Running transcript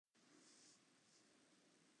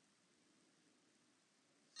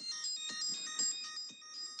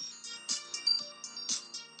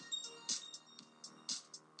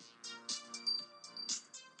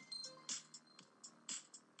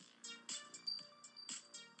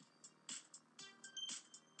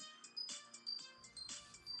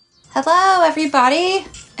Hello, everybody,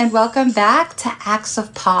 and welcome back to Acts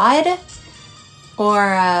of Pod,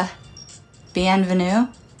 or bienvenue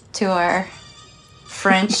to our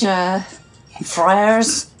French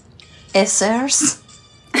frères et sœurs.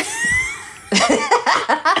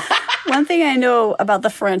 One thing I know about the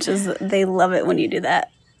French is they love it when you do that.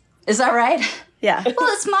 Is that right? Yeah.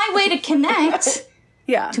 Well, it's my way to connect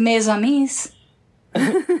Yeah. to mes amis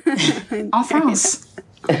en France.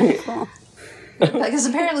 Cool. Because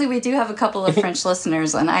apparently we do have a couple of French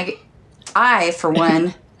listeners, and I, for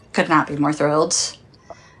one, could not be more thrilled.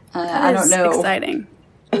 I don't know Exciting.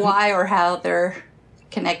 why or how they're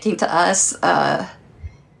connecting to us. Well,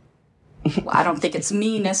 I don't think it's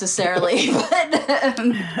me necessarily,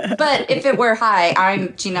 but if it were, hi,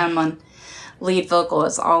 I'm Gina. I'm on lead vocal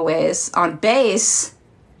as always. On bass,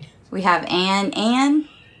 we have Anne. Anne,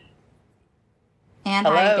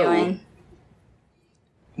 Hello. how you doing?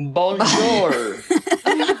 Bonjour.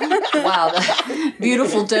 Wow, the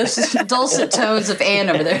beautiful dulcet tones of Anne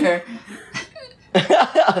over there.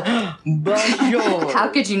 Bonjour. How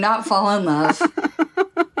could you not fall in love?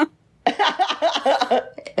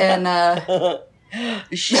 And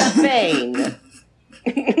Champagne.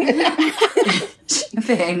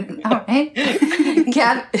 champagne. All right.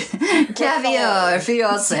 Caviar,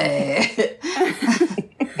 fiance.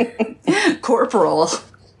 Corporal.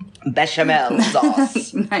 Bechamel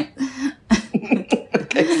sauce. Nice.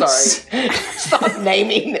 Okay, sorry. Stop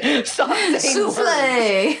naming. Stop saying Souffle.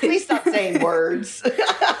 words. Please stop saying words.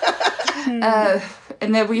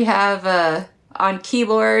 And then we have on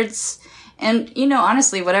keyboards, and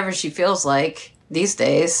honestly, whatever she feels like these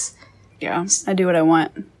days. Yeah. I do what I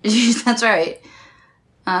want. That's right.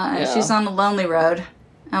 She's on the lonely road.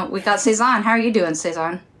 We got Cezanne. How are you doing,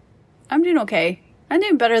 Cezanne? I'm doing okay. I'm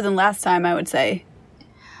doing better than last time, I would say.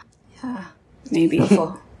 Yeah. Maybe.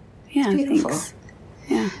 Beautiful. Yeah, Beautiful. thanks.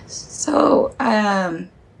 Yeah. So,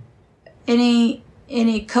 any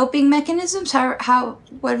coping mechanisms? What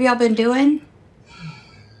have y'all been doing?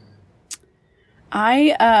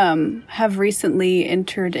 I have recently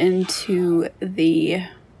entered into the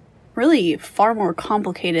really far more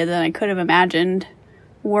complicated than I could have imagined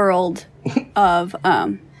world of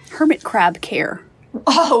hermit crab care.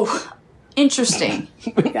 Oh, interesting.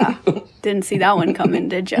 Yeah. Didn't see that one coming,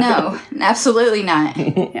 did you? No, absolutely not.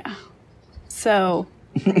 Yeah. So,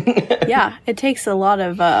 yeah, it takes a lot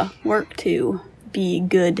of work to be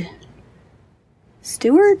good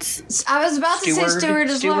stewards. I was about to say steward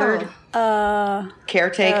as well.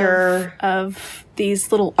 Caretaker. Of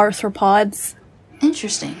these little arthropods.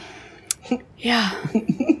 Interesting. Yeah.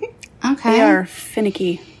 Okay. They are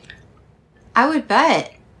finicky. I would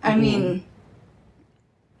bet. I mean,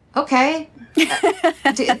 okay. Do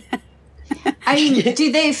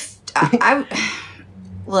they?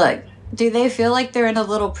 Look. Do they feel like they're in a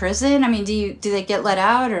little prison? I mean, do they get let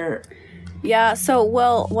out or? Yeah. So,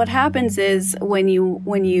 well, what happens is when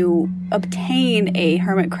you obtain a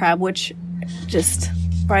hermit crab, which just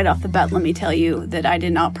right off the bat, let me tell you that I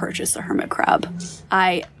did not purchase a hermit crab.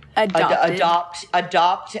 I Adopt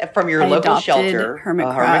from your local shelter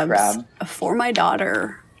hermit crabs for my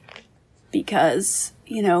daughter because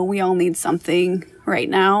we all need something right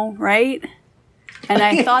now, right? And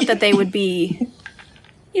I thought that they would be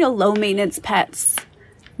low maintenance pets,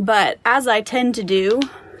 but as I tend to do,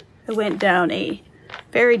 I went down a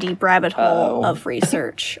very deep rabbit hole of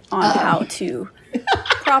research on how to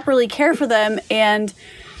properly care for them, and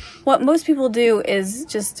what most people do is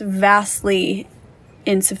just vastly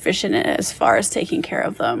insufficient as far as taking care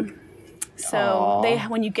of them. So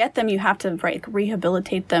when you get them, you have to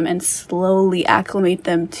rehabilitate them and slowly acclimate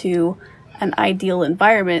them to an ideal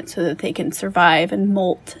environment so that they can survive and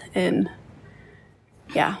molt. And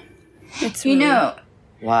yeah, it's really...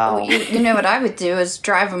 Wow. You know what I would do is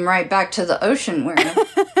drive them right back to the ocean where.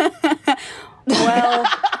 Well,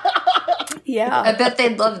 yeah. I bet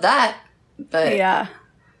they'd love that. But yeah.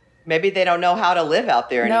 Maybe they don't know how to live out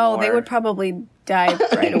there anymore. No, they would probably die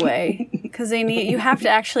right away because you have to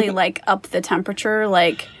actually up the temperature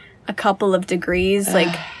a couple of degrees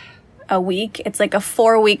a week. It's a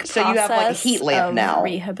 4-week process. So you have a heat lamp now.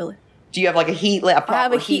 Do you have a heat lamp,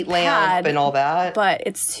 proper heat lamp and all that? But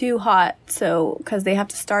it's too hot, so because they have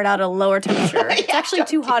to start out at a lower temperature. It's actually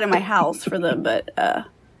too hot in my house for them, but so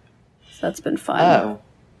that's been fun. Oh,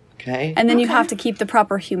 okay. And then you have to keep the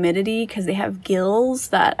proper humidity because they have gills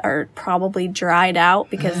that are probably dried out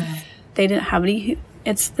because they didn't have any.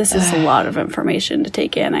 This is a lot of information to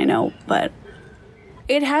take in, I know, but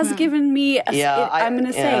it has given me. I'm going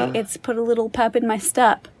to say it's put a little pep in my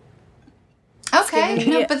step. Okay,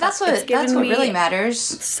 no, but that's what really matters.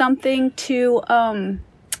 Something to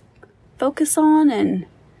focus on and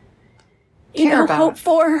care about. Hope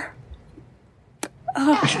for.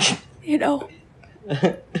 You know.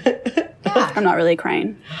 I'm not really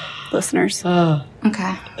crying, listeners.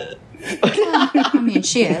 Okay. I mean,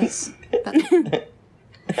 she is. But...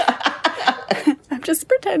 I'm just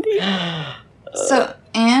pretending. So,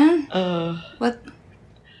 Anne? What?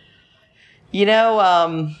 You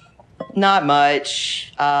know, not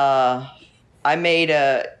much. I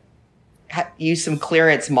used some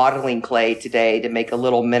clearance modeling clay today to make a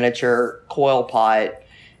little miniature coil pot,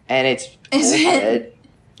 and it's bullshit.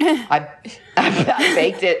 I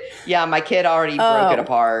baked it. Yeah, my kid already broke it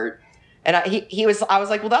apart, and I was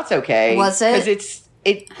like, well, that's okay. Was it? Because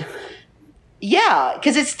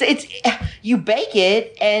because it's you bake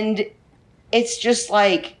it, and it's just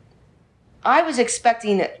like I was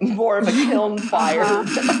expecting more of a kiln fire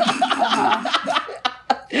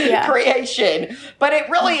creation, but it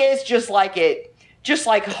really is just like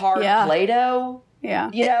hard Play-Doh. Yeah,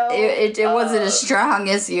 you know, it wasn't as strong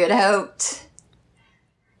as you had hoped.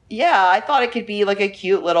 Yeah, I thought it could be like a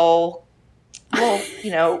cute little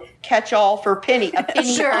catch-all for a penny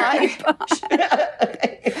Sure. pipe.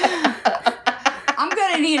 I'm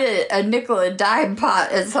gonna need a nickel and dime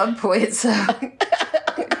pot at some point, so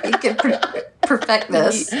you can perfect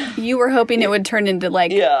this. You were hoping it would turn into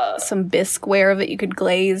some bisqueware that you could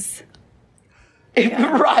glaze.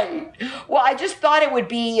 Yeah. Right. Well, I just thought it would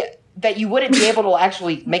be that you wouldn't be able to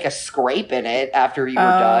actually make a scrape in it after you were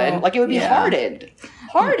done. Like, it would be hardened.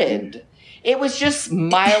 It was just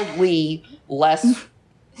mildly less.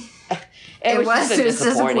 It was just a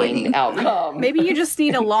disappointing outcome. Maybe you just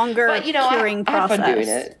need a longer curing process. I had fun doing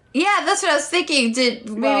it. Yeah, that's what I was thinking.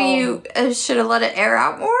 Maybe you should have let it air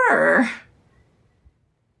out more?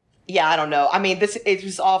 Yeah, I don't know. I mean, it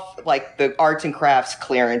was off like the arts and crafts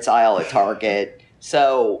clearance aisle at Target.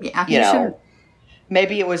 So,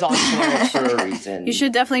 maybe it was on clearance for a reason. You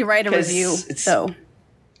should definitely write a review.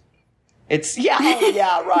 It's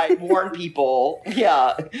right. Warn people.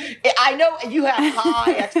 Yeah, I know you have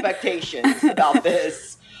high expectations about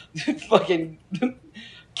this fucking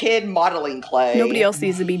kid modeling clay. Nobody else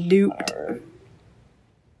needs to be duped.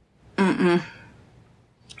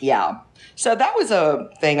 Yeah. So that was a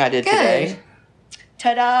thing I did today.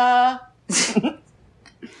 Ta-da!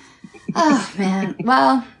 Oh man.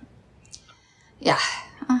 Well, yeah.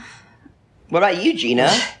 What about you,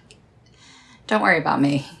 Gina? Don't worry about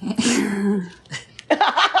me.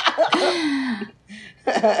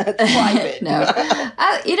 Private. No.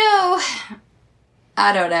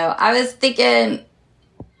 I don't know. I was thinking,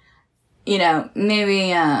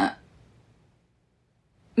 maybe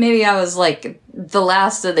I was like the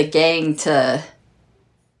last of the gang to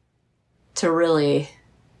really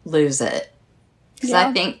lose it. Because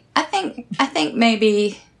I think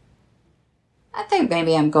maybe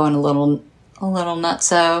I'm going a little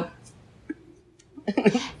nutso.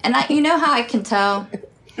 And you know how I can tell?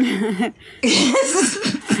 I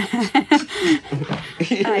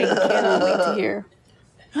cannot wait to hear.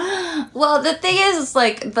 Well, the thing is,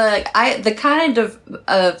 like, the kind of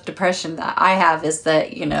depression that I have is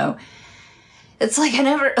that, it's like I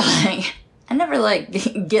never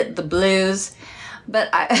get the blues, but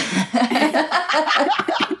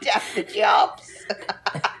the jobs.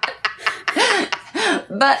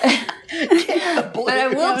 But I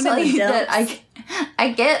will tell you that I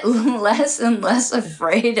get less and less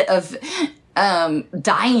afraid of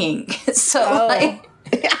dying. So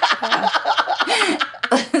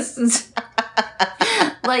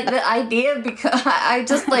like the idea, because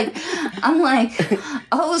I'm like,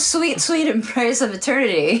 oh, sweet embrace of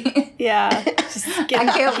eternity. Yeah, just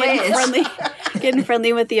getting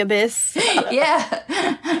friendly with the abyss. Yeah,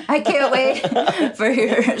 I can't wait for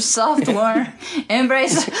your soft, warm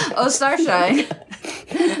embrace. Oh, Starshine,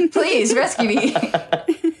 please rescue me.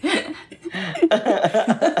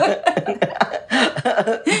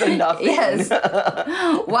 Yes.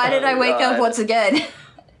 Why did I wake up once again?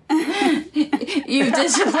 You've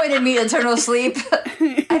disappointed me, eternal sleep.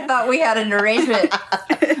 I thought we had an arrangement.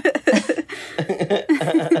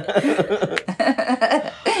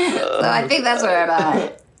 So I think that's where I'm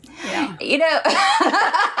at. Yeah.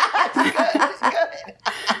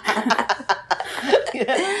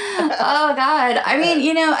 Oh God. I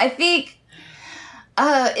mean, I think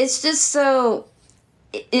it's just so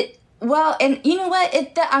well, and you know what?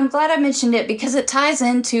 I'm glad I mentioned it because it ties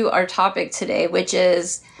into our topic today, which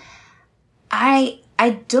is I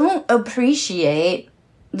don't appreciate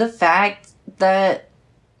the fact that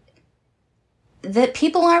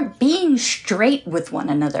people aren't being straight with one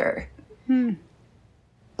another.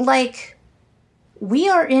 Like, we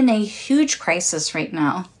are in a huge crisis right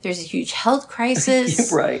now. There's a huge health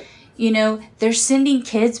crisis. Right. They're sending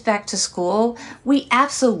kids back to school. We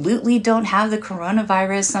absolutely don't have the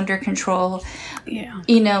coronavirus under control. Yeah.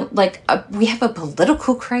 We have a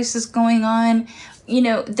political crisis going on.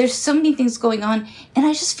 There's so many things going on. And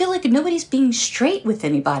I just feel like nobody's being straight with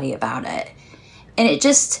anybody about it. And it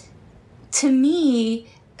just, to me,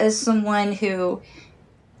 as someone who,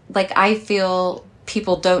 I feel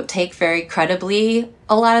people don't take very credibly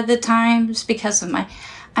a lot of the times because of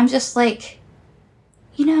I'm just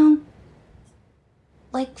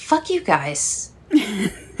fuck you guys.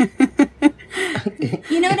 You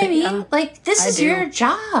know what I mean? Yeah, this is your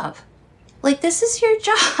job. This is your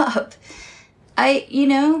job.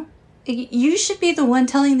 You should be the one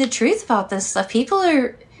telling the truth about this stuff. People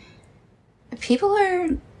are.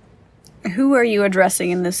 Who are you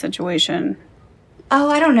addressing in this situation? Oh,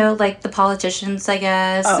 I don't know, the politicians, I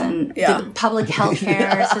guess, and the public health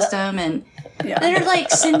care system, and they're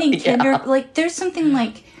sending there's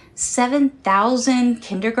something 7,000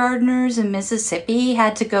 kindergartners in Mississippi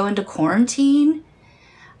had to go into quarantine.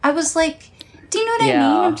 I was do you know what I mean?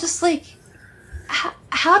 I'm just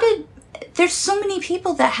how did, there's so many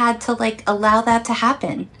people that had to allow that to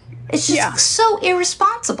happen. It's just so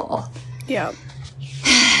irresponsible. Yeah.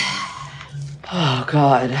 Oh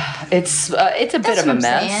God, it's a bit of a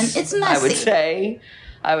mess. It's messy.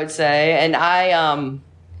 I would say, and I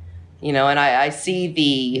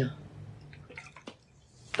see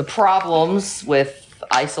the problems with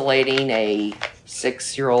isolating a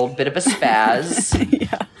 6-year-old bit of a spaz.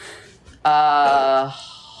 But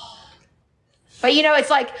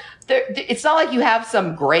it's not like you have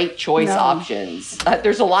some great choice options.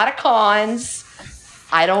 There's a lot of cons.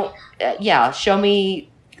 I don't. Show me.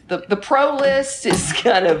 The pro list is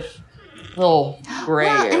kind of a little gray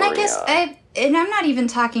area. And I guess I'm not even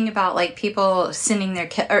talking about people sending their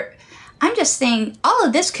kids. I'm just saying all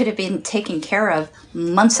of this could have been taken care of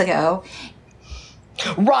months ago.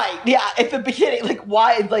 Right? Yeah. At the beginning,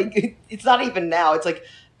 why? It's not even now. It's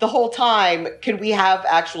the whole time. Can we have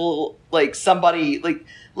actual somebody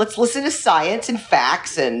let's listen to science and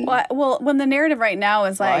facts and. Well, when the narrative right now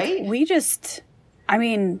is we just.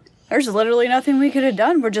 There's literally nothing we could have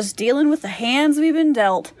done. We're just dealing with the hands we've been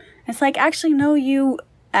dealt. It's actually, no, you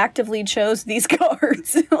actively chose these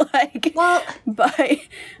cards. By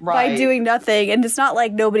doing nothing. And it's not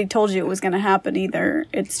like nobody told you it was going to happen either.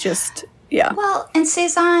 It's just, yeah. Well, and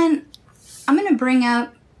Cezanne, I'm going to bring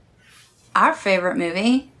up our favorite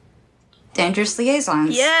movie, Dangerous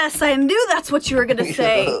Liaisons. Yes, I knew that's what you were going to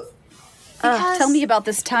say. Tell me about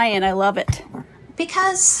this tie-in. I love it.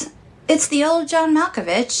 Because it's the old John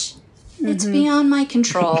Malkovich. It's beyond my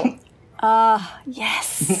control.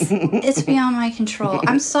 Yes. It's beyond my control.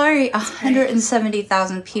 I'm sorry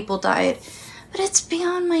 170,000 people died, but it's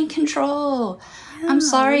beyond my control. Yeah, I'm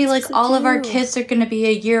sorry all of our kids are going to be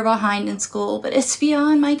a year behind in school, but it's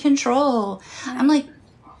beyond my control. Yeah. I'm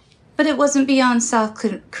but it wasn't beyond South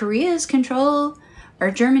Korea's control,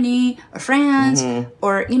 or Germany, or France,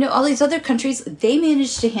 or, all these other countries. They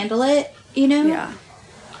managed to handle it, Yeah.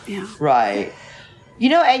 Right.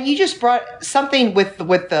 And you just brought something with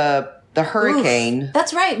the hurricane. Oof,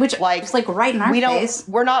 that's right. Which is right in our face.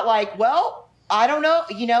 We're not well, I don't know.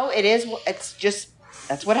 It's just,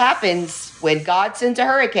 that's what happens when God sends a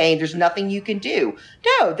hurricane. There's nothing you can do.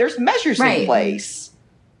 No, there's measures in place.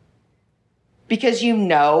 Because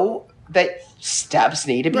that steps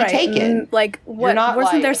need to be taken.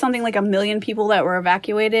 Wasn't there something 1 million people that were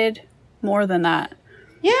evacuated? More than that.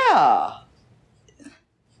 Yeah.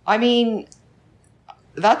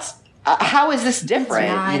 That's how is this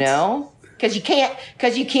different? Because you can't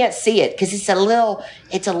see it because it's a little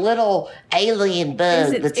alien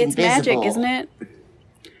bug that's it's invisible. Magic, isn't it?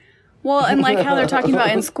 Well, and how they're talking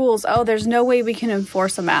about in schools. Oh, there's no way we can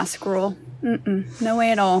enforce a mask rule. No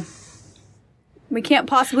way at all. We can't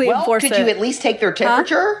possibly enforce it. Could you at least take their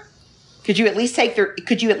temperature? Huh? Could you at least take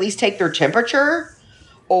their temperature?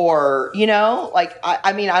 Or, I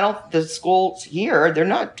don't, the schools here, they're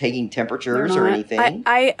not taking temperatures or anything.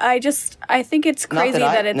 I think it's crazy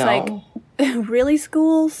that it's really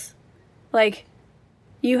schools?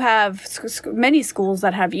 You have many schools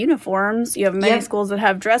that have uniforms. You have many schools that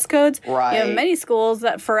have dress codes. Right. You have many schools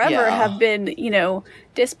that forever have been,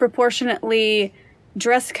 disproportionately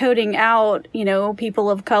dress coding out, people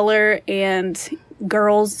of color and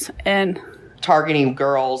girls and... targeting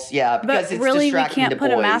girls, because it's really, distracting the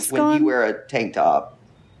boys when you wear a tank top,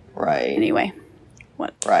 right? Anyway,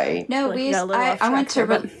 what? Right? No, I went to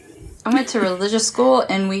religious school,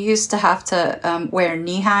 and we used to have to wear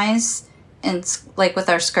knee highs and with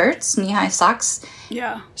our skirts, knee high socks.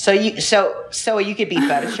 Yeah. So you could be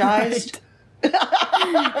fetishized.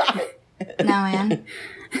 No, man.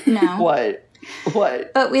 No. What?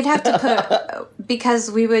 But we'd have to put,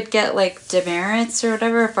 because we would get like demerits or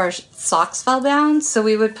whatever if our socks fell down, so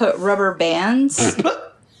we would put rubber bands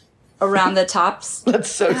around the tops.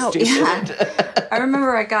 That's so stupid. Yeah. I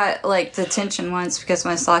remember I got like detention once because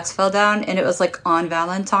my socks fell down, and it was like on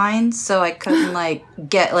Valentine's, so I couldn't like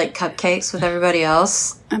get like cupcakes with everybody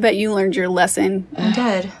else. I bet you learned your lesson. I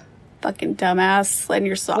did. Fucking dumbass, letting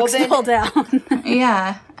your socks fall down.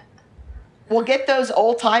 Yeah. Well, get those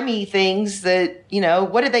old-timey things that,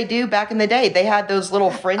 what did they do back in the day? They had those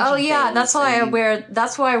little fringy Oh, yeah, things that's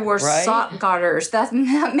why I wore right? sock garters. That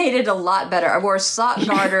made it a lot better. I wore sock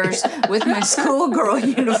garters with my schoolgirl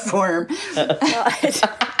uniform.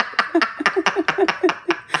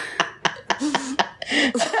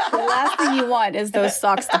 The last thing you want is those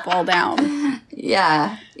socks to fall down.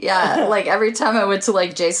 Yeah. Like every time I went to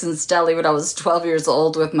like Jason's Deli when I was 12 years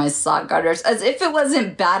old with my sock garters, as if it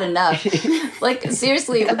wasn't bad enough. Like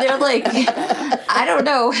seriously, they're like, I don't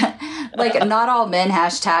know, like not all men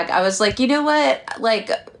hashtag. I was like, you know what? Like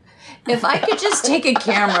if I could just take a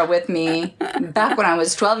camera with me back when I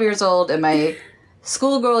was 12 years old in my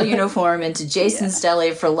schoolgirl uniform into Jason's Deli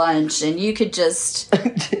for lunch, and you could just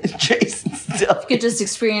Jason's Deli. You could just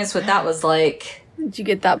experience what that was like. Did you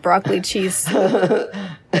get that broccoli cheese?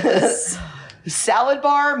 Salad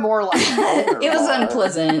bar? More like it was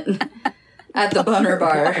unpleasant at the boner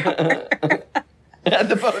bar. At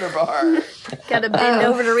the boner bar. Gotta bend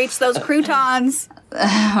over to reach those croutons.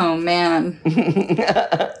 Oh, man.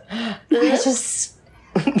 I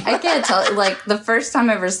can't tell. Like, the first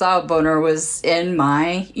time I ever saw a boner was in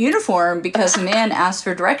my uniform because a man asked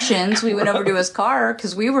for directions. We went over to his car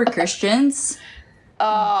because we were Christians.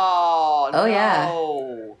 Oh, no. Yeah.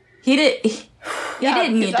 He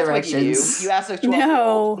didn't need directions. You asked a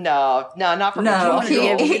 12-year-old. No, not from a 12-year-old. He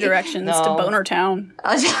gave you directions to Boner Town.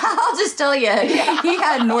 I'll just tell you, he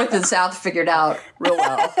had north and south figured out real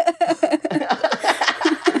well.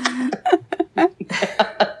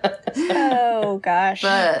 Oh, gosh.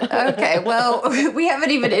 But, okay, well, we haven't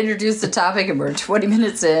even introduced the topic and we're 20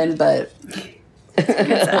 minutes in, but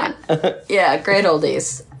yeah, great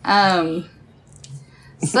oldies.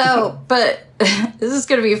 So, but this is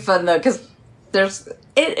going to be fun, though, because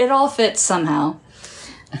it all fits somehow.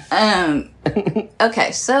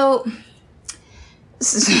 Okay, so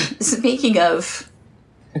speaking of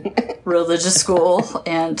religious school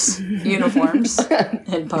and uniforms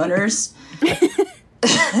and boners, pretty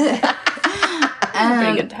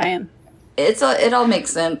good tie-in. It all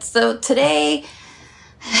makes sense. So today,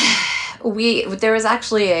 there was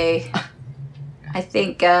actually a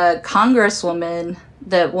congresswoman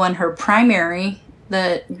that won her primary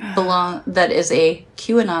that is a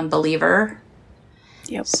QAnon believer.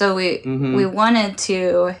 Yep. So we wanted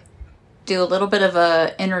to do a little bit of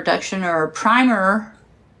a introduction or a primer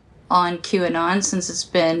on QAnon since it's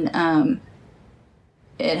been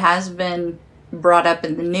it has been brought up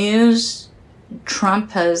in the news. Trump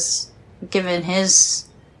has given his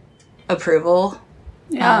approval.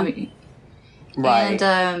 Yeah. Right.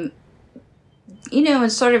 And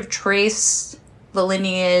and sort of trace the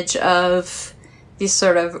lineage of these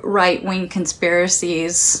sort of right-wing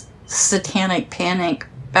conspiracies, satanic panic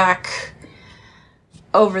back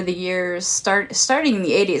over the years, starting in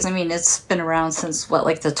the 80s. I mean, it's been around since, the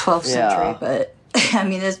 12th century, but, I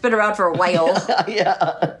mean, it's been around for a while.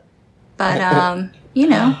 Yeah. But,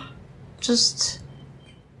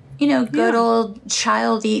 good old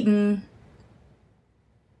child-eaten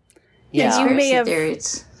conspiracy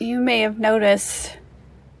theories. You may have noticed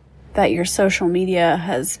that your social media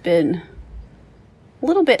has been a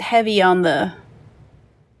little bit heavy on the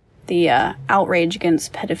outrage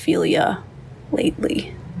against pedophilia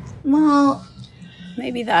lately. Well,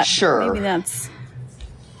 maybe that's well,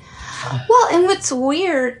 and what's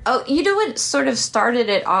weird, what sort of started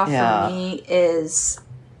it off for me is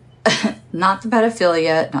not the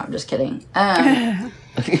pedophilia. No, I'm just kidding.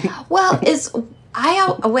 Well,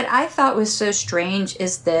 what I thought was so strange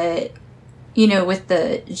is that, with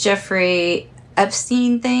the Jeffrey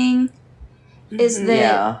Epstein thing, is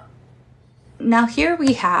that now here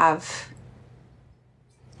we have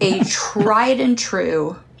a tried and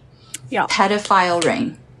true pedophile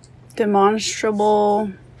ring.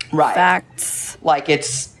 Demonstrable facts. Like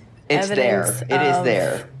it's there. It is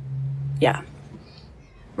there. Yeah.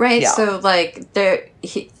 Right, so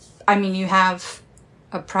you have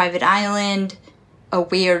a private island, a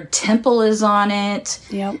weird temple is on it.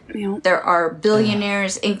 Yep. There are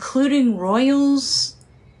billionaires, including royals,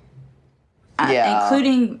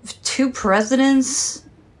 including 2 presidents.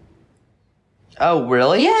 Oh,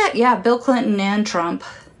 really? Yeah, Bill Clinton and Trump.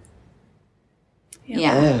 Yep.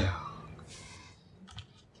 Yeah.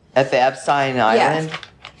 At the Epstein Island?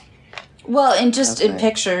 Well, and just in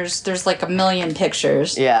pictures, there's like a million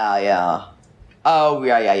pictures. Yeah. Oh,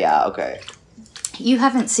 yeah, okay. You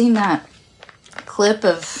haven't seen that clip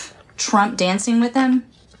of Trump dancing with him?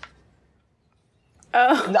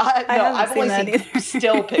 Oh, no, I've only seen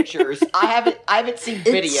still pictures. I haven't seen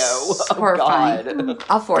video. It's horrifying. God.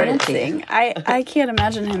 I'll forward it to you. I can't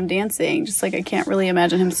imagine him dancing. Just like I can't really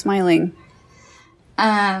imagine him smiling.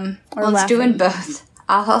 Well, it's doing both.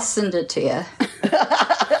 I'll send it to you.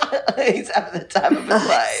 He's having the time of his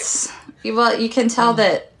life. Well, you can tell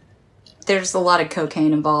that there's a lot of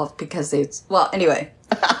cocaine involved because it's... Well, anyway.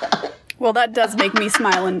 Well, that does make me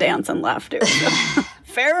smile and dance and laugh, too. So.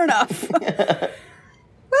 Fair enough.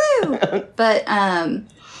 Woo! But,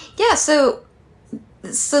 yeah, so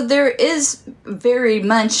there is very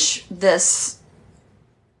much this,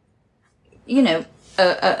 you know,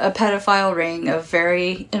 a pedophile ring of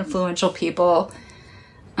very influential people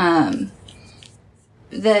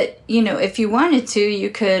that, you know, if you wanted to, you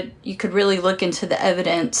could really look into the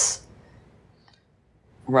evidence.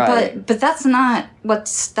 Right. But that's not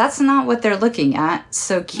what they're looking at.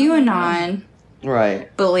 So QAnon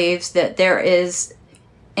believes that there is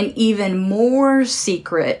an even more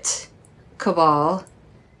secret cabal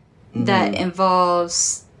that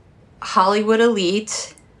involves Hollywood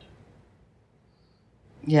elite.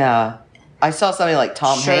 Yeah. I saw something like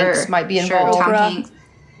Tom Hanks might be involved. Tom Hanks.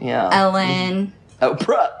 Yeah. Ellen.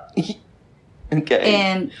 Oprah. Okay.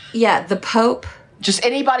 And, yeah, the Pope. Just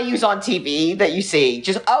anybody who's on TV that you see.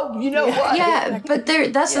 Just, you know what? Yeah, but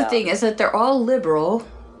that's the thing, is that they're all liberal.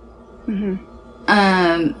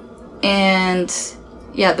 Mm-hmm. And,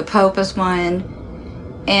 yeah, the Pope is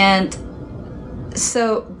one. And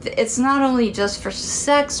so it's not only just for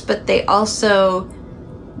sex, but they also...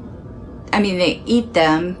 I mean, they eat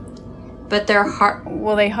them, but they're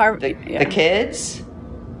the kids?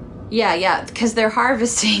 Yeah, because they're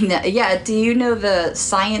harvesting them. Yeah, do you know the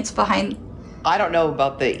science behind... I don't know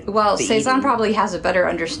about the... Well, the Cezanne eating. probably has a better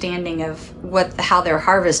understanding of how they're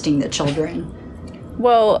harvesting the children.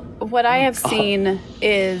 Well, what I have seen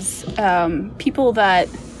is people that...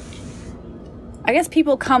 I guess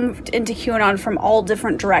people come into QAnon from all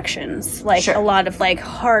different directions. Like, a lot of, like,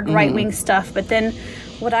 hard right-wing stuff. But then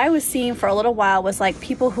what I was seeing for a little while was, like,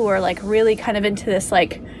 people who are, like, really kind of into this,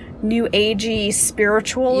 like, new agey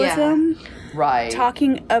spiritualism. Yeah. Right.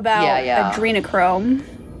 Talking about adrenochrome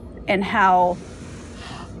and how...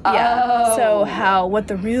 what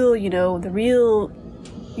the real,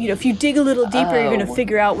 if you dig a little deeper, you're going to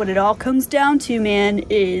figure out what it all comes down to, man,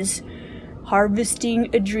 is...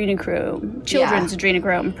 harvesting adrenochrome, children's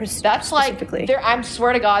adrenochrome. That's like, I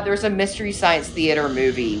swear to God, there's a Mystery Science Theater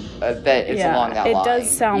movie that is along that line. It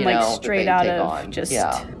does sound like straight out of just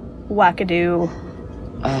wackadoo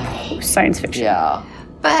science fiction. Yeah.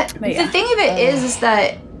 But the thing of it is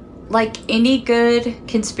that, like any good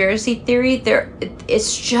conspiracy theory,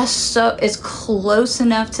 it's close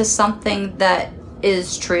enough to something that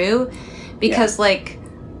is true, because I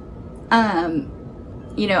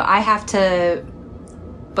have to,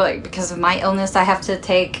 but because of my illness, I have to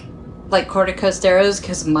take, like, corticosteroids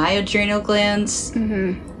because of my adrenal glands.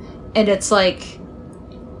 Mm-hmm. And it's like,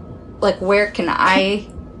 where can I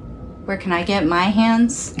get my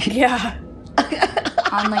hands? Yeah.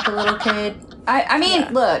 On, like, a little kid? I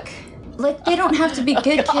mean, look, like, they don't have to be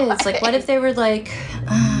good kids. Like, what if they were, like,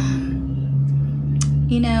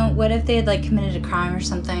 what if they had, like, committed a crime or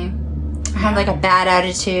something? Or had, like, a bad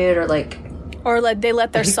attitude, or, like... Or like they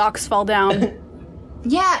let their socks fall down.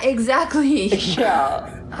 Yeah, exactly. Yeah.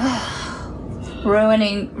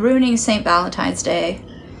 ruining St. Valentine's Day.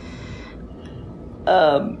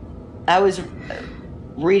 I was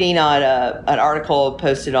reading on an article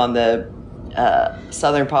posted on the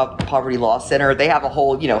Southern Poverty Law Center. They have a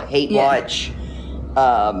whole, hate watch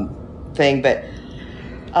thing, but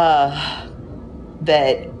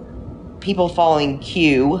that people following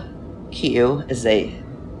Q as they...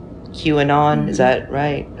 QAnon, is that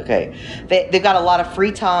right? Okay. They've got a lot of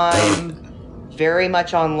free time, very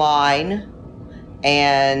much online,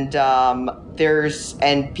 and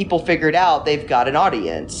people figured out they've got an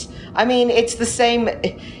audience. I mean, it's the same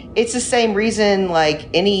reason, like,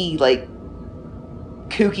 any, like,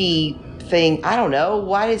 kooky thing. I don't know.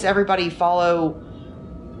 Why does everybody follow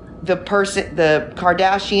the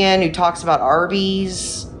Kardashian who talks about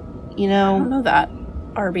Arby's, I don't know that.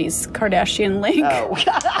 Arby's Kardashian link. Oh.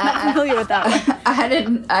 I'm not familiar with that one. I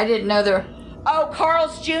didn't know there. Oh,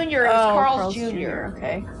 Carl's Jr. It was Carl's Jr.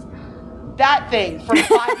 Okay. That thing from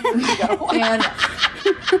 5 years ago. And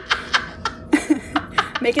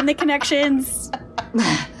making the connections.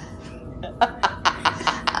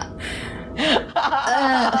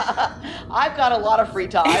 I've got a lot of free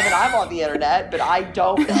time and I'm on the internet, but I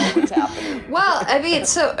don't know what's happening. Well, I mean,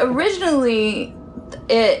 so originally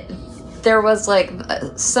there was like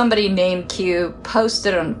somebody named Q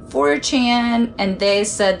posted on 4chan, and they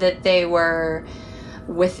said that they were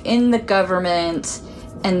within the government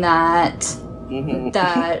and that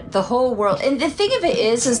the whole world. And the thing of it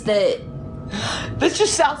is that this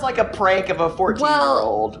just sounds like a prank of a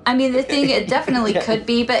 14-year-old. Well, I mean, the thing, it definitely could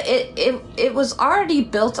be, but it was already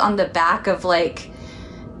built on the back of like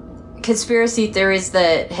conspiracy theories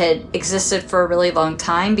that had existed for a really long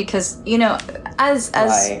time, because, you know, as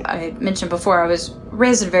I mentioned before, I was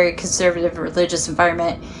raised in a very conservative religious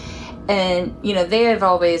environment, and, you know, they have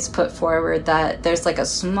always put forward that there's like a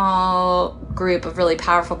small group of really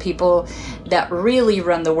powerful people that really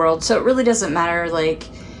run the world, so it really doesn't matter like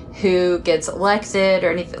who gets elected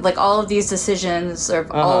or anything. Like, all of these decisions have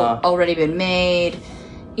already been made.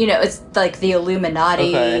 You know, it's like the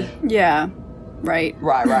Illuminati. Okay. Yeah. Right.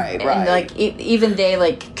 And like even they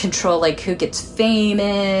like control like who gets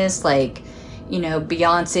famous. Like, you know,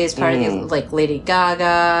 Beyonce is part of the, like, Lady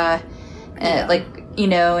Gaga, and like, you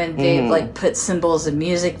know, and they've like put symbols in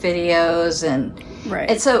music videos, and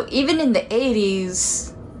so even in the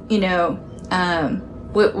 80s, you know,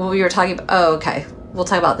 what we were talking about. Oh, okay, we'll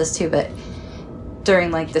talk about this too. But during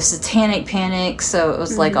like the Satanic Panic, so it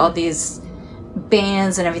was like all these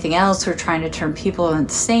bands and everything else were trying to turn people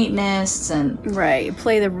into Satanists and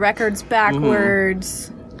play the records backwards,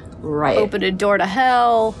 open a door to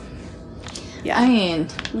hell. Yeah, I mean,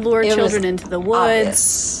 lure children into the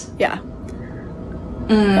woods. Obvious. Yeah.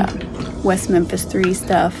 West Memphis 3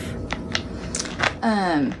 stuff.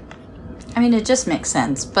 I mean, it just makes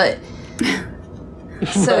sense, but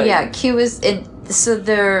so yeah, Q was it. So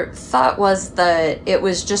their thought was that it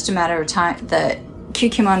was just a matter of time that Q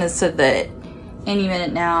came on and said that any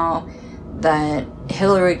minute now that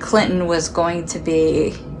Hillary Clinton was going to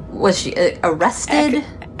be, was she arrested?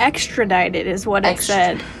 Extradited is what it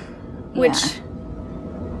said. Which,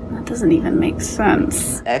 that doesn't even make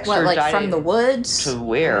sense. Extradited, what, like from the woods? To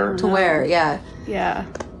where? To where, yeah. Yeah.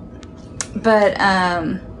 But,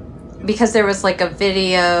 because there was like a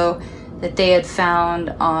video that they had found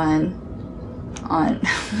on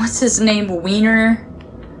what's his name? Wiener?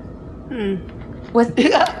 What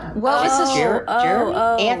was his Jeremy?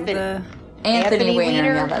 Anthony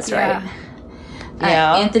Weiner. Yeah, that's right.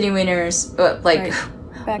 Anthony Weiner's, like,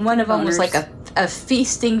 one of them was like a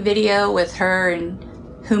feasting video with her and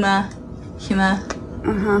Huma,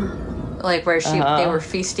 like where they were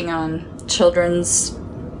feasting on children's.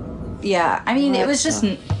 Yeah, I mean, it was just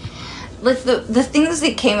like the things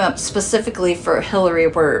that came up specifically for Hillary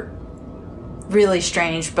were really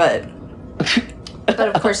strange, but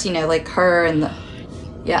of course, you know, like her and the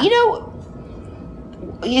you know,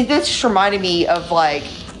 this just reminded me of like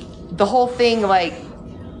the whole thing. Like,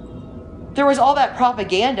 there was all that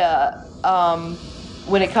propaganda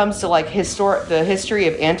when it comes to like the history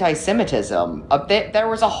of anti-Semitism. There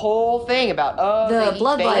was a whole thing about the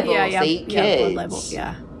blood libel. They eat kids. Blood libel.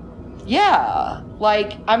 Yeah,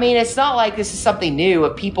 like, I mean, it's not like this is something new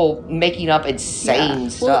of people making up insane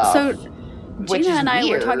stuff. Well, so Gina and I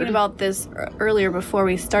were talking about this earlier before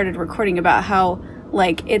we started recording about how,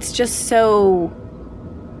 like, it's just so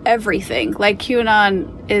everything. Like,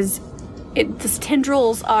 QAnon the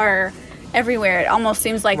tendrils are everywhere. It almost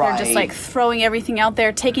seems like they're just, like, throwing everything out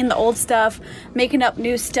there, taking the old stuff, making up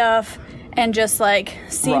new stuff, and just, like,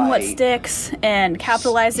 seeing what sticks and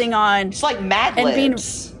capitalizing on... It's like Mad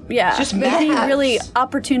Libs. Just being really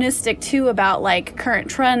opportunistic, too, about, like, current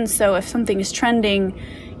trends. So if something is trending,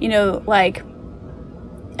 you know, like...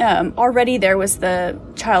 already there was the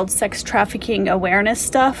child sex trafficking awareness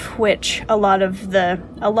stuff, which a lot of the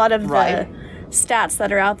stats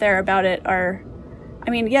that are out there about it are, I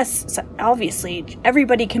mean, yes, obviously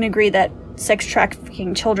everybody can agree that sex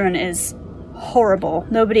trafficking children is horrible.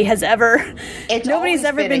 Nobody has ever. It's always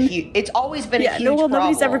been a huge problem.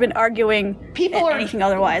 Nobody's ever been arguing anything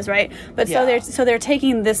otherwise, right? But so they're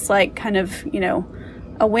taking this like kind of, you know,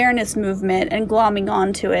 awareness movement and glomming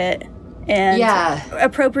onto it. And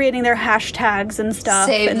appropriating their hashtags and stuff.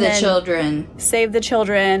 Save the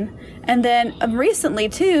children. And then recently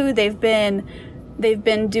too, they've been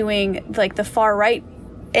doing like the far right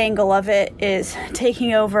angle of it is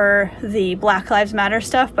taking over the Black Lives Matter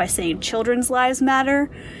stuff by saying children's lives matter,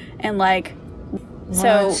 and like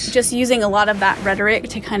so just using a lot of that rhetoric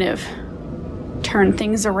to kind of turn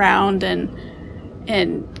things around and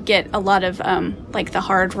get a lot of like the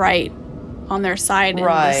hard right on their side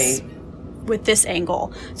with this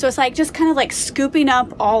angle. So it's like just kind of like scooping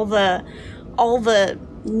up all the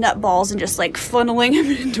nutballs and just like funneling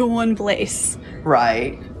them into one place.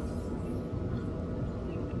 Right.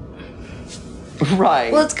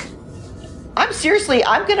 Right. Well, I'm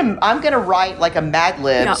gonna write like a Mad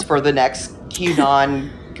Libs for the next QAnon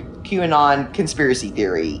conspiracy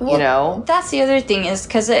theory. well, You know. that's the other thing is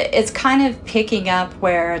because it's kind of picking up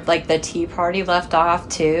where like the Tea Party left off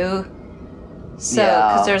too. So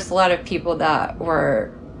because there's a lot of people that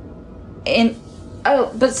were in.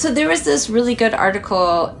 Oh, but so there was this really good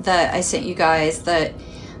article that I sent you guys that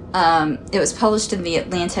it was published in The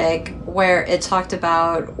Atlantic where it talked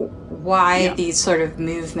about why these sort of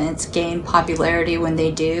movements gain popularity when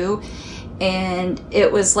they do. And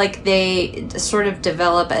it was like they sort of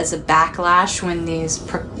develop as a backlash when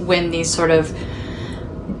these sort of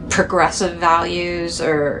progressive values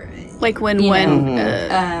or like when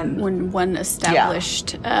one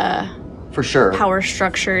established for sure power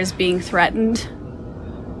structure is being threatened.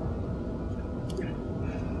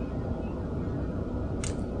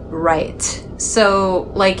 Right.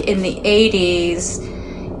 So like in the 80s,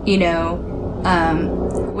 you know,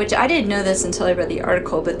 which I didn't know this until I read the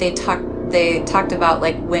article, but they talked about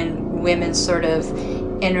like when women sort of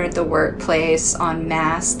entered the workplace en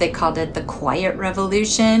masse, they called it the Quiet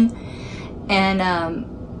Revolution. And,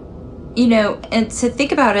 you know, and to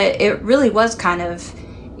think about it, it really was kind of,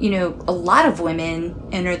 you know, a lot of women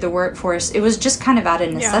entered the workforce. It was just kind of out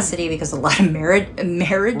of necessity because a lot of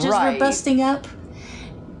marriages were busting up.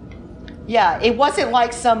 Yeah, it wasn't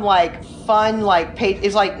like some like fun like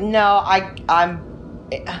it's like no,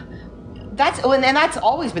 that's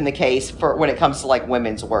always been the case for when it comes to like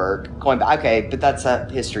women's work. Going back, okay, but that's a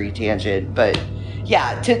history tangent. But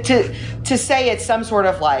yeah, to say it's some sort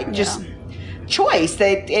of like just choice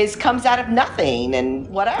that comes out of nothing and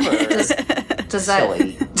whatever. Does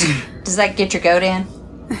that get your goat in?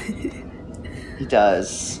 It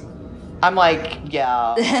does. I'm like,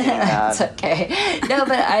 yeah. It's okay. No,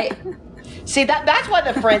 but I. See, that's why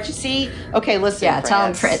the French, okay, listen, yeah,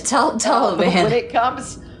 tell them, tell them, man. When it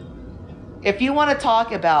comes, if you want to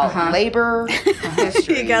talk about labor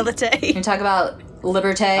history. Egalite. You talk about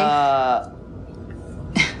liberté.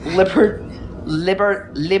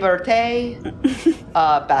 Liberté,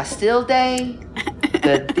 Bastille Day,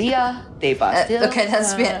 the Dia de Bastille. Okay,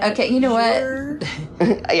 that's been, okay, you know what?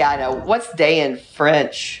 Yeah, I know. What's day in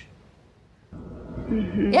French?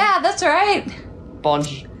 Yeah, that's right.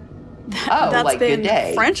 Bonjour. That's like been good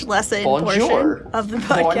day. French lesson Bonjour. portion of the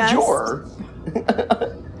podcast. Bonjour.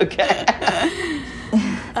 Okay.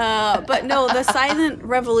 But no, the silent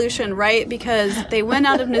revolution, right? Because they went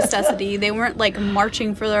out of necessity. They weren't like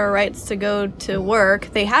marching for their rights to go to work.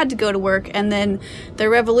 They had to go to work, and then the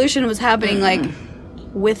revolution was happening like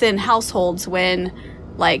within households when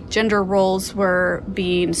like gender roles were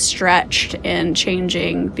being stretched and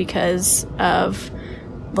changing because of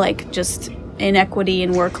like just inequity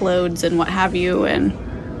in workloads and what have you. And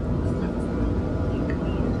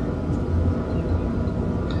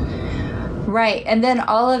right, and then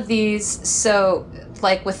all of these, so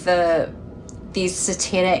like with these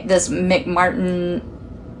satanic, this McMartin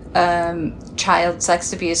child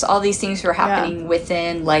sex abuse, all these things were happening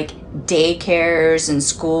within like daycares and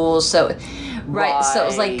schools. So right, so it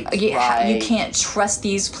was like you can't trust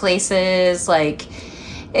these places, like,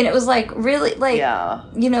 and it was like really like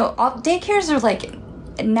you know, all daycares are like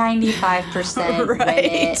 95%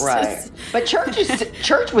 right. Right, but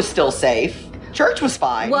church was still safe. Church was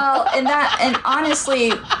fine. Well, and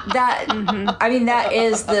honestly, that I mean, that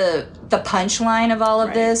is the punchline of all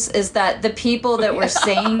of this, is that the people that were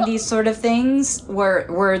saying these sort of things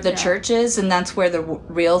were the churches, and that's where the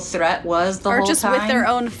real threat was the whole time. Or just with their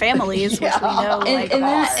own families, which we know.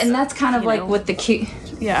 And that's kind of like what the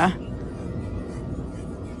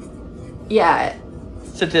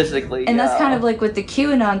statistically, and that's kind of like with the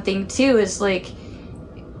QAnon thing too, is like,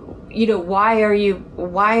 you know, why are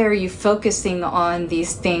you focusing on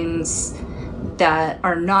these things that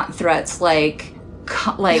are not threats, like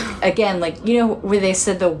again, like, you know, where they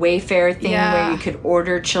said the Wayfair thing where you could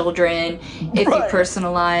order children if you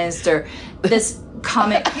personalized, or this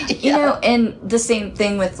comic, you know, and the same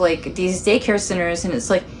thing with like these daycare centers, and it's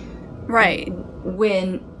like, right,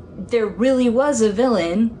 when there really was a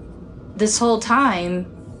villain this whole time,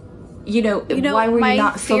 you know, why were you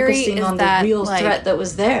not focusing on the real threat that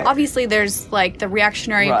was there? Obviously, there's, like, the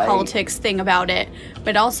reactionary politics thing about it,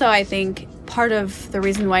 but also I think part of the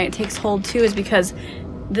reason why it takes hold, too, is because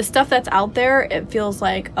the stuff that's out there, it feels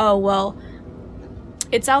like, oh, well,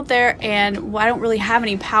 it's out there, and I don't really have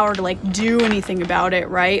any power to, like, do anything about it,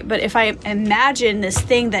 right? But if I imagine this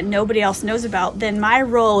thing that nobody else knows about, then my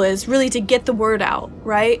role is really to get the word out,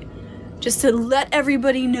 right? Just to let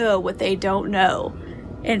everybody know what they don't know.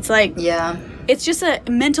 It's like, yeah, it's just a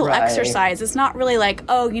mental Right. exercise. It's not really like,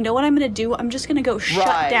 oh, you know what I'm going to do? I'm just going to go shut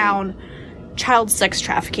Right. down child sex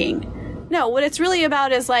trafficking. No, what it's really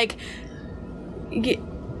about is like,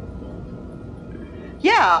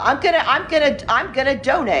 Yeah, I'm gonna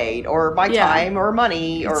donate or my Yeah. time or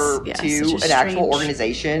money or It's- to yeah, such a an actual strange-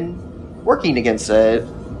 organization working against it.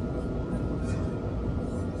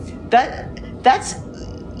 That's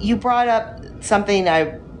you brought up something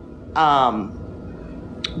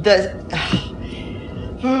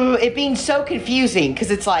it being so confusing because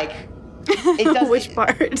it's like it doesn't. which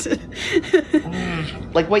part?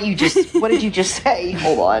 Like what did you just say?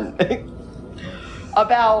 Hold on.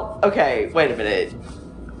 Okay, wait a minute.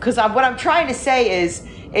 Because what I'm trying to say is,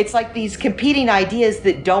 it's like these competing ideas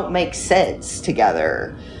that don't make sense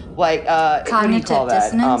together. Like, what do you Cognitive call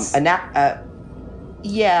that? dissonance?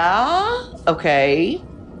 Yeah. Okay.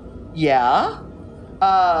 Yeah.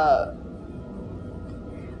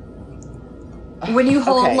 when you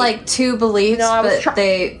hold Okay. like two beliefs, No, I was but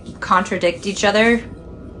they contradict each other.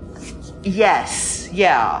 Yes.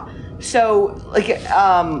 Yeah. So, like,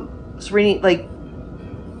 was reading, like,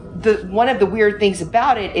 one of the weird things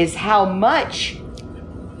about it is how much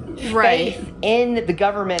Right. faith in the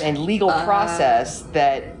government and legal process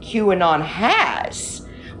that QAnon has,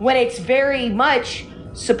 when it's very much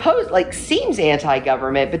seems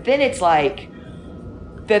anti-government, but then it's like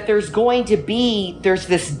that there's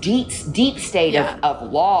this deep state Yeah. of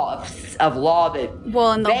law that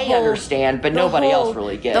Well, and the they whole, understand, but the nobody whole- else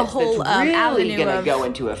really gets. The whole that's really avenue going to of, go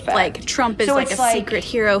into effect. like, Trump is So like it's a secret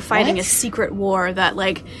hero fighting what? a secret war that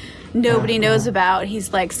like nobody knows about.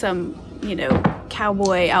 He's like some,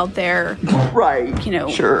 cowboy out there, right?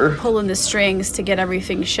 Sure. pulling the strings to get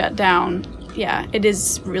everything shut down. Yeah, it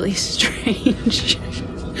is really strange.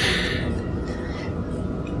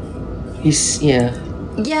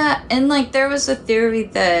 Yeah, and like there was a theory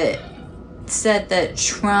that said that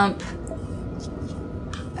Trump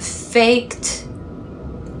faked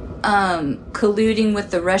colluding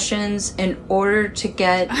with the Russians in order to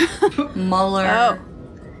get Mueller Oh.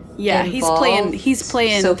 Yeah, involved he's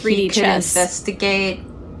playing so 3D he could chess. investigate.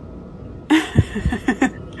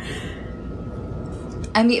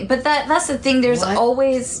 I mean, but that's the thing. There's What?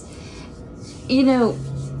 always,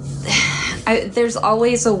 there's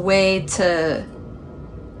always a way to.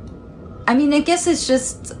 I mean, I guess it's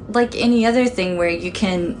just like any other thing where you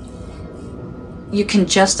can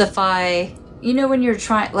justify.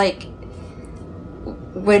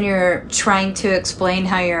 When you're trying to explain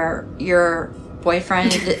how your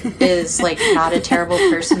boyfriend is like not a terrible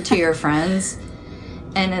person to your friends,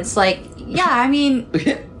 and it's like, yeah, I mean.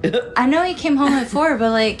 I know he came home at 4, but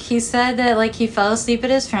like he said that like he fell asleep at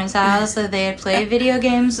his friend's house, that they had played video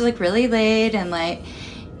games like really late, and like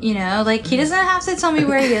like he doesn't have to tell me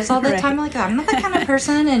where he is all the Right. time. Like I'm not that kind of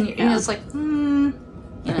person, and Yeah. it's like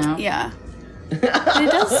Yeah. But it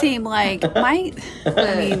does seem like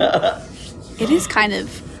it is kind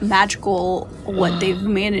of magical what they've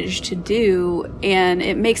managed to do, and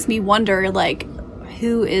it makes me wonder, like,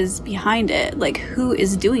 who is behind it? Like, who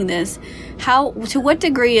is doing this? To what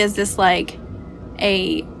degree is this, like,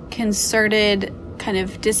 a concerted kind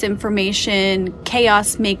of disinformation,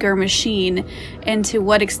 chaos maker machine? And to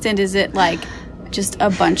what extent is it, like, just a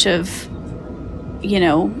bunch of,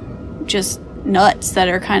 just nuts that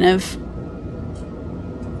are kind of...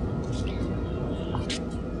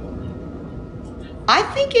 I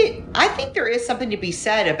think there is something to be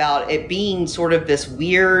said about it being sort of this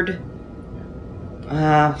weird.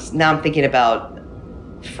 Now I'm thinking about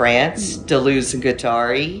France, Deleuze and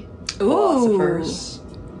Guattari, philosophers.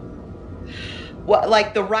 Well,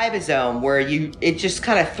 like the ribosome, where it's just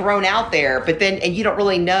kind of thrown out there, but then and you don't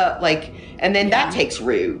really know, like, and then that takes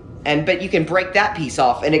root, but you can break that piece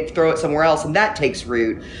off and throw it somewhere else, and that takes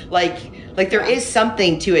root. Like there is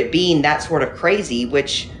something to it being that sort of crazy,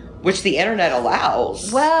 which the internet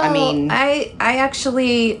allows. Well, I mean, I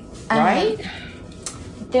actually right?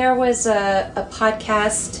 There was a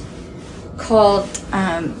podcast called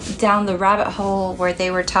Down the Rabbit Hole where they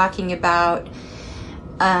were talking about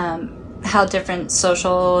how different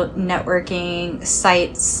social networking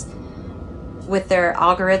sites with their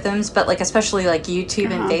algorithms, but like especially like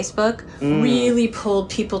YouTube and Facebook, really pulled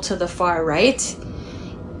people to the far right.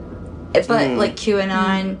 But like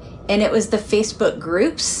QAnon, and it was the Facebook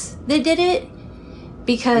groups that did it.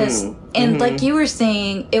 Because, and like you were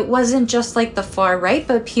saying, it wasn't just like the far right,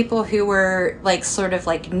 but people who were like sort of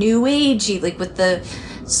like new agey, like with the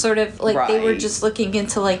sort of like they were just looking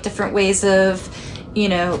into like different ways of,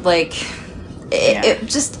 like it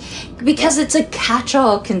just because it's a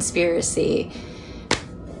catch-all conspiracy.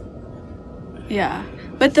 Yeah.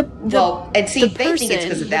 But the and see, the they think it's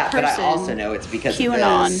because of that, but I also know it's because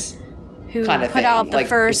QAnon, of this who kind of put thing. out the like,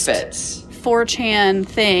 first 4chan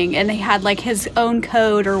thing, and they had like his own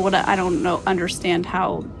code or what, I don't understand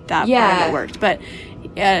how that part of it worked, but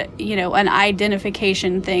you know, an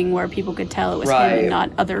identification thing where people could tell it was him and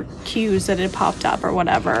not other cues that had popped up or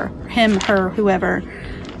whatever, him, her, whoever.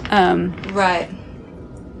 Right.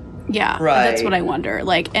 Yeah, that's what I wonder.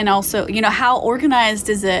 Like, and also, you know, how organized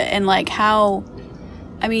is it, and like how,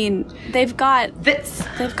 I mean, they've got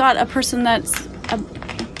a person that's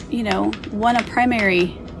you know, won a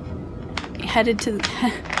primary, headed to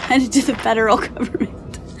the federal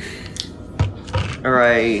government.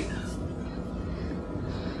 Right.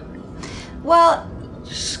 Well,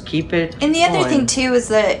 just keep it. And the other thing too is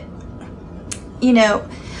that, you know,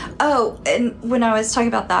 and when I was talking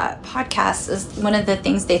about that podcast, is one of the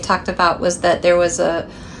things they talked about was that there was a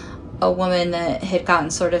woman that had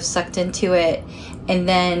gotten sort of sucked into it, and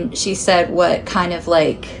then she said what kind of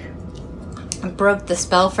like broke the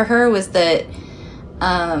spell for her was that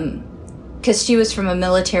because she was from a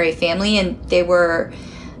military family, and they were,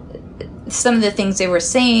 some of the things they were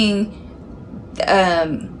saying,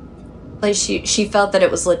 like she felt that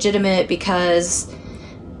it was legitimate because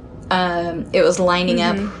it was lining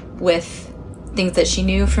up with things that she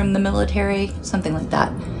knew from the military, something like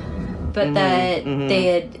that. But that they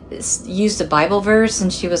had used a Bible verse,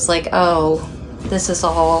 and she was like, oh, this is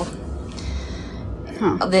all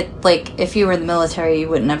that, like, if you were in the military, you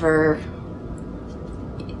would never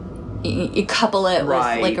you couple it with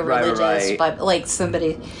like a religious Bible, like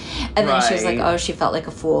somebody, and then she was like, oh, she felt like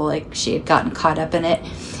a fool, like she had gotten caught up in it.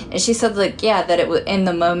 And she said, like, yeah, that it was in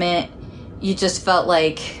the moment, you just felt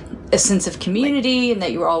like a sense of community, like, and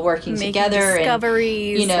that you were all working together,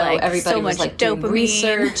 discoveries, and you know, like, so everybody was like doing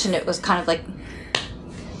research, and it was kind of like,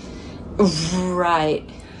 and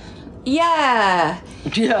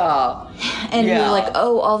you're like,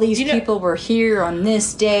 oh, all these people were here on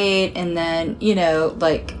this date, and then, you know,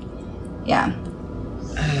 like,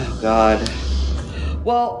 oh God.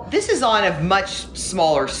 Well, this is on a much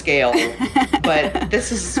smaller scale, but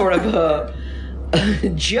this is sort of a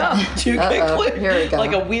jump to conclude. Here we go.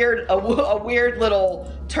 Like a weird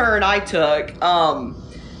little turn I took.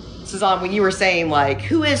 This is on when you were saying, like,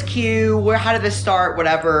 who is Q? How did this start?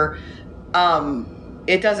 Whatever.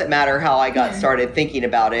 It doesn't matter how I got started thinking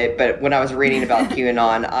about it, but when I was reading about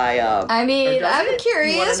QAnon, I mean, I'm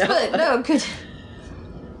curious, but no, good.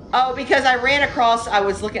 Oh, because I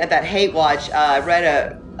was looking at that Hate Watch. I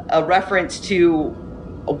read a reference to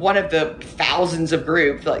one of the thousands of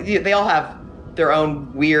groups. Like, they all have their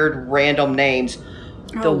own weird random names.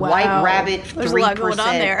 The White Rabbit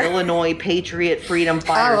 3% Illinois Patriot Freedom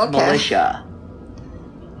Fighters Militia.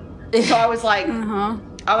 So I was like,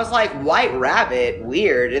 White Rabbit,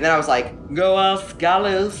 weird. And then I was like, Go Ask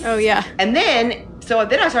Alice. Oh yeah. And then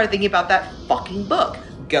I started thinking about that fucking book,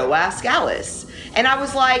 Go Ask Alice. And I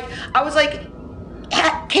was like,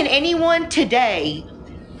 can anyone today,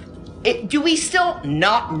 do we still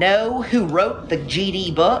not know who wrote the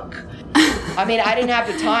GD book? I mean, I didn't have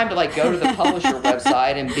the time to like go to the publisher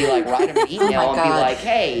website and be like, write them an email and be like,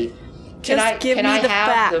 hey, can I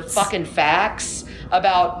have the fucking facts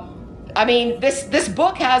about, I mean, this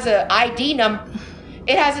book has an ID number.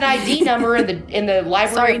 It has an ID number in the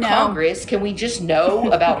Library of Congress. Can we just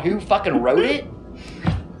know about who fucking wrote it?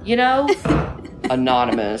 You know?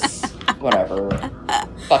 Anonymous. Whatever.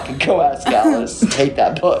 Fucking Go Ask Alice. Hate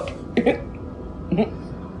that book.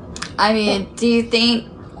 I mean, do you think,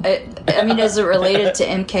 is it related to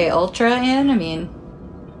MK Ultra, Anne? I mean...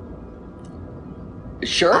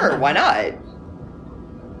 Sure, why not?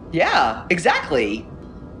 Yeah, exactly.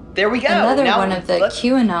 There we go. Another one of the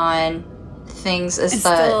QAnon things is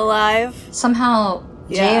that still alive. Somehow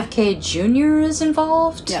JFK Jr. is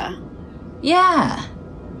involved. Yeah.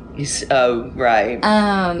 He's right.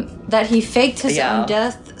 That he faked his own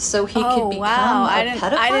death so he could become a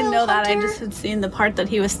pedophile. I didn't know that. hunter? I just had seen the part that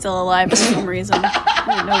he was still alive for some reason. I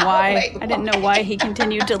didn't know why. I didn't know why he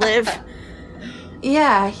continued to live.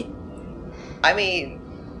 Yeah. I mean.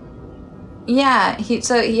 Yeah. He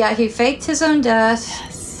faked his own death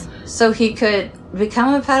so he could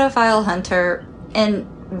become a pedophile hunter and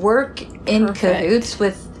work in cahoots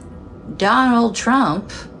with Donald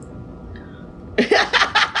Trump.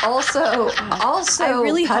 Also, I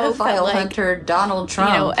really pedophile hope that, hunter Donald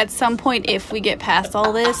Trump. You know, at some point, if we get past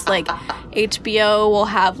all this, like, HBO will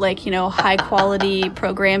have, like, you know, high quality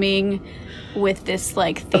programming with this,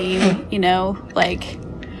 like, theme, you know, like.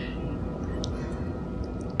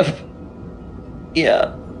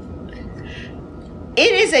 Yeah.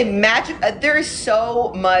 It is a magic. There is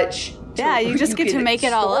so much Yeah, you just get to make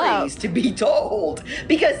it all up. To be told,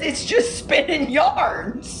 because it's just spinning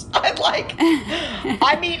yarns. I'm like,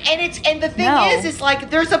 I mean, and the thing is like,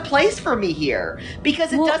 there's a place for me here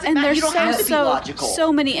because it doesn't matter. You don't have to be logical.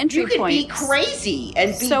 So many entry points. You can be crazy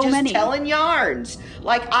and be just telling yarns.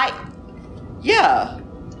 Like yeah.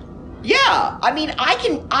 I mean,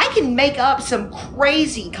 I can make up some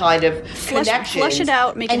crazy kind of connections. Flush it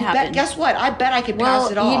out, make it happen. Guess what? I bet I could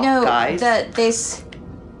pass it off, guys. That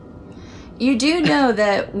you do know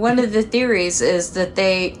that one of the theories is that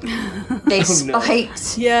they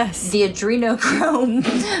spiked the adrenochrome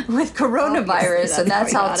with coronavirus, and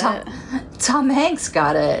that's how Tom Hanks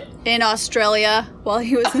got it in Australia while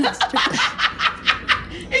he was in Australia.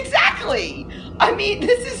 Exactly. I mean,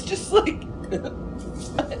 this is just like,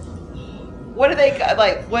 what are they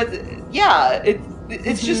like? What? Yeah,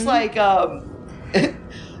 it's just like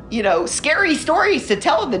scary stories to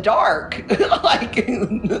tell in the dark,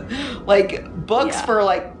 like books for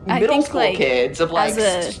like middle school kids of like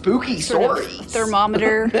spooky stories.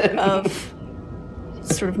 Thermometer of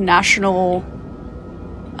sort of national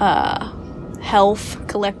health,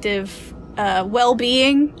 collective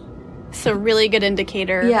well-being. It's a really good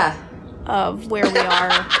indicator of where we are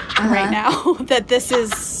right now. That this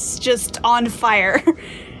is just on fire.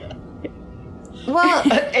 Well,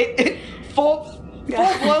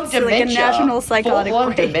 full-blown dementia. Like a national psychotic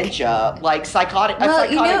full-blown break. dementia. Like a psychotic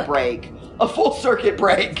break. A full circuit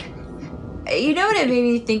break. You know what it made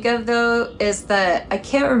me think of, though, is that I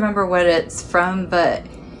can't remember what it's from, but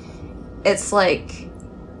it's like,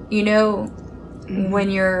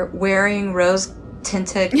 when you're wearing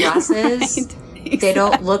rose-tinted glasses, they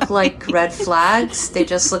don't look like red flags. They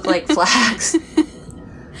just look like flags.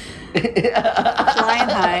 Flying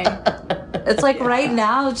high. It's like right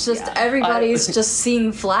now, it's just everybody's just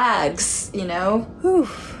seeing flags,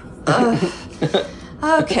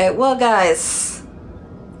 Okay, well, guys,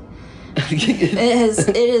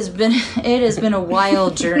 it has been a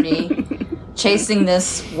wild journey chasing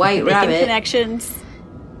this white rabbit. Connections.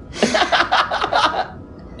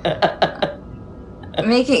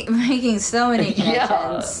 making so many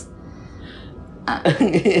connections.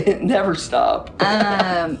 Never stop.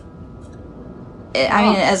 I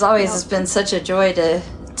mean, as always, it's been such a joy to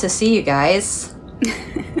see you guys.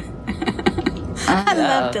 I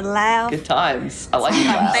love to laugh. Good times. I like to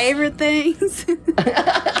laugh. My favorite things.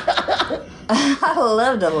 I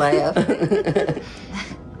love to laugh.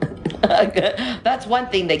 That's one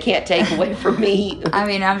thing they can't take away from me. I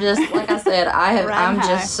mean, I'm just, like I said, I'm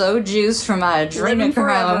just so juiced from my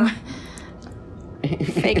adrenochrome.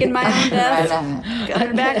 Faking my own death.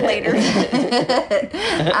 Coming back later.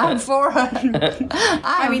 I'm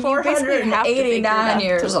 489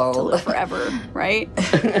 years old. To live forever, right?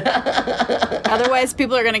 Otherwise,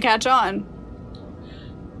 people are going to catch on.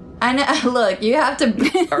 I know. Look, you have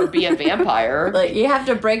to... Or be a vampire. Look, you have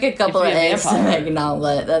to break a couple of eggs to make an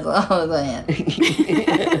omelet. That's all I'm saying.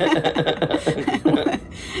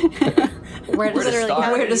 Where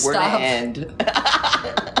to stop? End.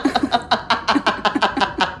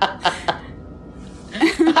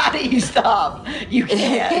 How do you stop? You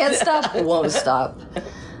can't. Can't stop. Won't stop.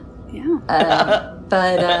 Yeah.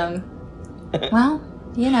 Well,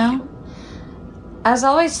 as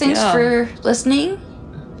always, thanks for listening.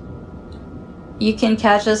 You can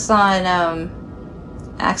catch us on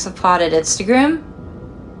Axopod at Instagram,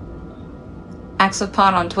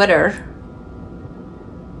 Axopod on Twitter,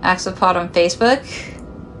 Axopod on Facebook,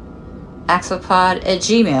 Axopod at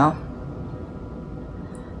Gmail,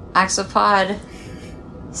 Axopod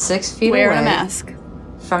 6 feet Wearing away a mask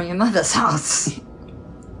from your mother's house.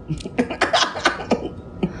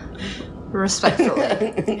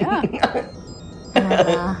 Respectfully. Yeah.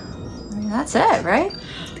 I mean, that's it, right? I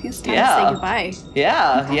think it's time to say goodbye.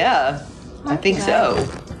 Yeah. I think so.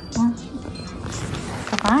 Well,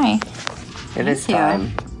 goodbye. It is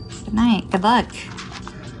time. Good night. Good luck.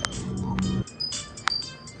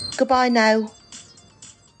 Goodbye now.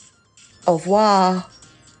 Au revoir.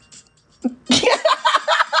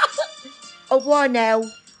 Au revoir now.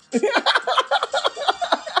 Hello,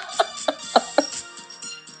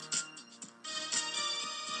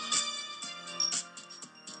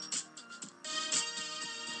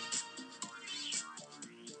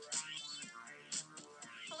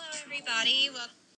 everybody. Welcome.